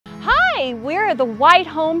Hi, we're the White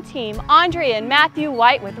Home Team, Andrea and Matthew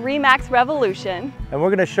White with RE/MAX Revolution. And we're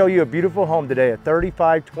going to show you a beautiful home today at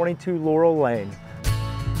 3522 Laurel Lane.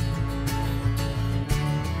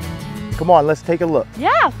 Come on, let's take a look.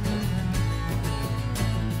 Yeah.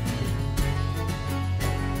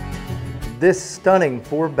 This stunning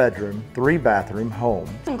 4-bedroom, 3-bathroom home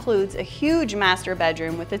Includes a huge master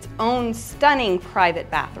bedroom with its own stunning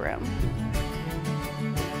private bathroom.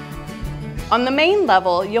 On the main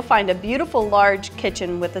level, you'll find a beautiful large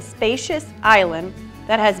kitchen with a spacious island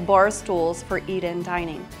that has bar stools for eat-in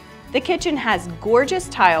dining. The kitchen has gorgeous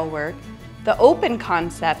tile work. The open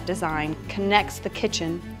concept design connects the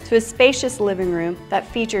kitchen to a spacious living room that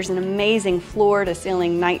features an amazing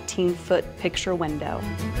floor-to-ceiling 19-foot picture window.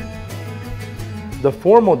 The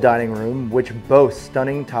formal dining room, which boasts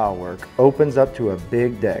stunning tile work, opens up to a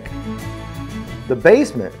big deck. The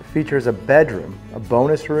basement features a bedroom, a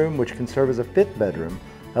bonus room which can serve as a 5th bedroom,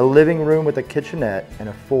 a living room with a kitchenette, and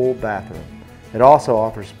a full bathroom. It also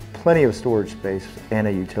offers plenty of storage space and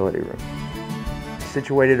a utility room.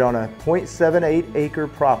 Situated on a 0.78 acre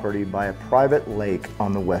property by a private lake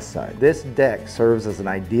on the west side. This deck serves as an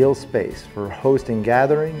ideal space for hosting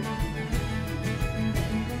gatherings.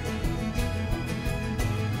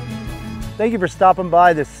 Thank you for stopping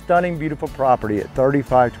by this stunning, beautiful property at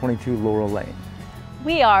 3522 Laurel Lane.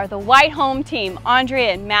 We are the White Home Team,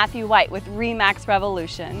 Andrea and Matthew White with RE/MAX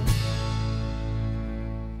Revolution.